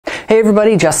Hey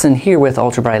everybody, Justin here with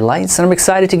Ultra Bright Lights, and I'm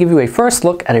excited to give you a first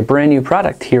look at a brand new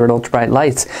product here at Ultra Bright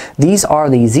Lights. These are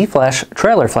the Z-Flash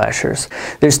trailer flashers.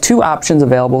 There's two options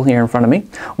available here in front of me.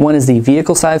 One is the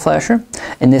vehicle side flasher,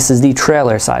 and this is the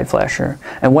trailer side flasher.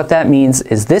 And what that means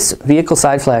is this vehicle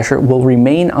side flasher will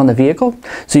remain on the vehicle,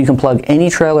 so you can plug any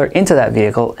trailer into that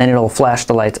vehicle and it'll flash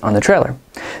the lights on the trailer.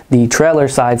 The trailer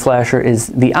side flasher is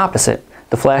the opposite.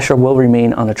 The flasher will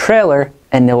remain on the trailer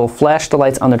and it will flash the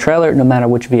lights on the trailer no matter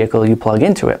which vehicle you plug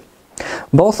into it.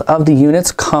 Both of the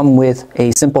units come with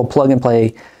a simple plug and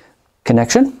play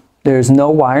connection. There's no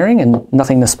wiring and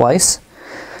nothing to splice.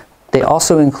 They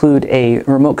also include a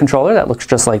remote controller that looks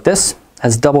just like this,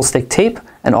 has double stick tape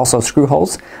and also screw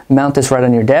holes. Mount this right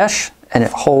on your dash and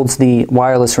it holds the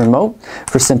wireless remote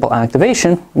for simple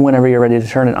activation whenever you're ready to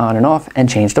turn it on and off and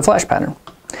change the flash pattern.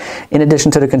 In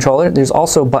addition to the controller, there's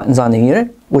also buttons on the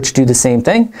unit which do the same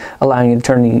thing, allowing you to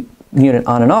turn the unit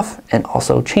on and off and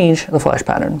also change the flash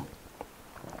pattern.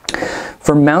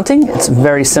 For mounting, it's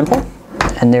very simple,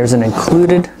 and there's an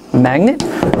included magnet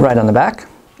right on the back,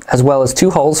 as well as two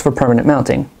holes for permanent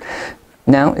mounting.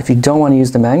 Now, if you don't want to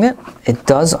use the magnet, it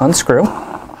does unscrew,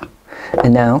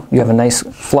 and now you have a nice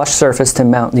flush surface to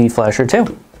mount the flasher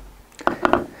to.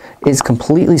 It's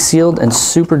completely sealed and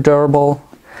super durable.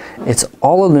 It's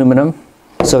all aluminum,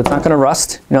 so it's not going to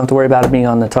rust. You don't have to worry about it being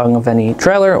on the tongue of any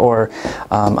trailer or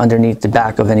underneath the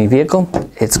back of any vehicle.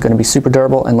 It's going to be super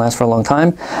durable and last for a long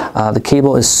time. The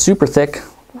cable is super thick,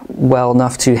 well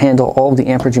enough to handle all of the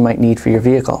amperage you might need for your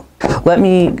vehicle. Let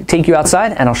me take you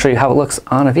outside and I'll show you how it looks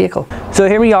on a vehicle. So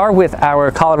here we are with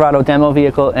our Colorado demo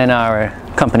vehicle and our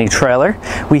company trailer.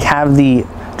 We have the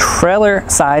trailer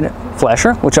side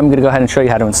flasher, which I'm going to go ahead and show you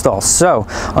how to install. So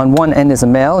on one end is a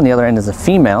male and the other end is a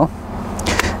female.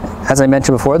 As I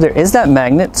mentioned before, there is that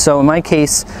magnet. So in my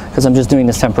case, because I'm just doing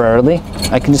this temporarily,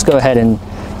 I can just go ahead and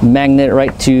magnet it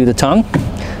right to the tongue.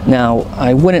 Now,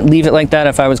 I wouldn't leave it like that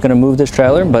if I was going to move this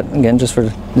trailer, but again, just for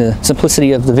the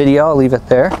simplicity of the video, I'll leave it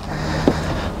there.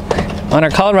 On our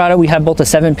Colorado, we have both a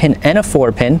 7-pin and a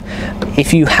 4-pin.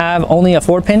 If you have only a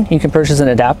 4-pin, you can purchase an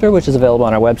adapter, which is available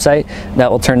on our website,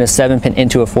 that will turn this 7-pin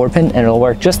into a 4-pin, and it'll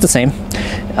work just the same.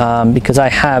 Because I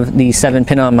have the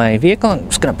 7-pin on my vehicle, I'm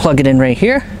just going to plug it in right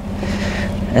here,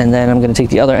 and then I'm going to take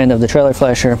the other end of the trailer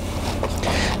flasher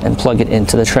and plug it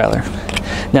into the trailer.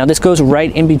 Now this goes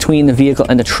right in between the vehicle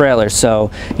and the trailer,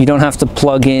 so you don't have to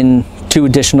plug in two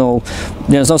additional,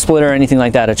 there's no splitter or anything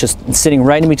like that. It's just sitting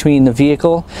right in between the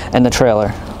vehicle and the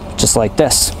trailer, just like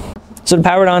this. So to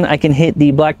power it on, I can hit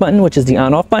the black button, which is the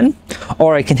on-off button,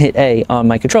 or I can hit A on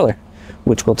my controller,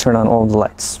 which will turn on all of the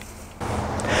lights.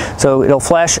 So it'll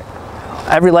flash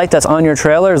every light that's on your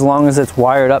trailer as long as it's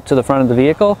wired up to the front of the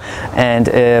vehicle, and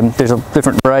there's a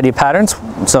different variety of patterns.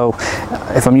 So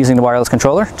if I'm using the wireless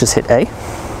controller, just hit A,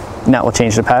 and that will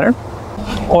change the pattern.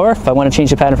 Or if I want to change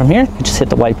the pattern from here, I just hit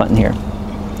the white button here.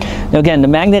 Now again, the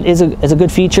magnet is a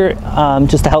good feature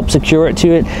just to help secure it to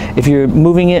it. If you're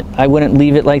moving it, I wouldn't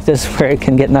leave it like this where it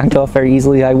can get knocked off very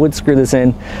easily. I would screw this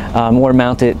in or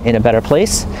mount it in a better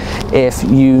place. If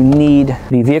you need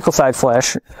the vehicle side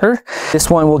flasher, this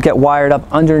one will get wired up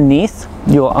underneath.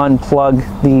 You'll unplug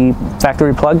the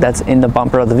factory plug that's in the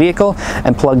bumper of the vehicle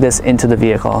and plug this into the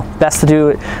vehicle. Best to do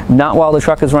it not while the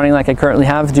truck is running like I currently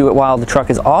have. Do it while the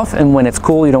truck is off, and when it's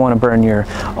cool, you don't want to burn your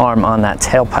arm on that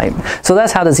tailpipe. So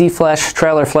that's how the Z-Flash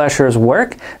trailer flashers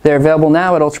work. They're available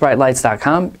now at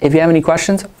ultrabrightlights.com. If you have any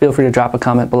questions, feel free to drop a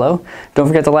comment below. Don't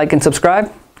forget to like and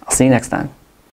subscribe. I'll see you next time.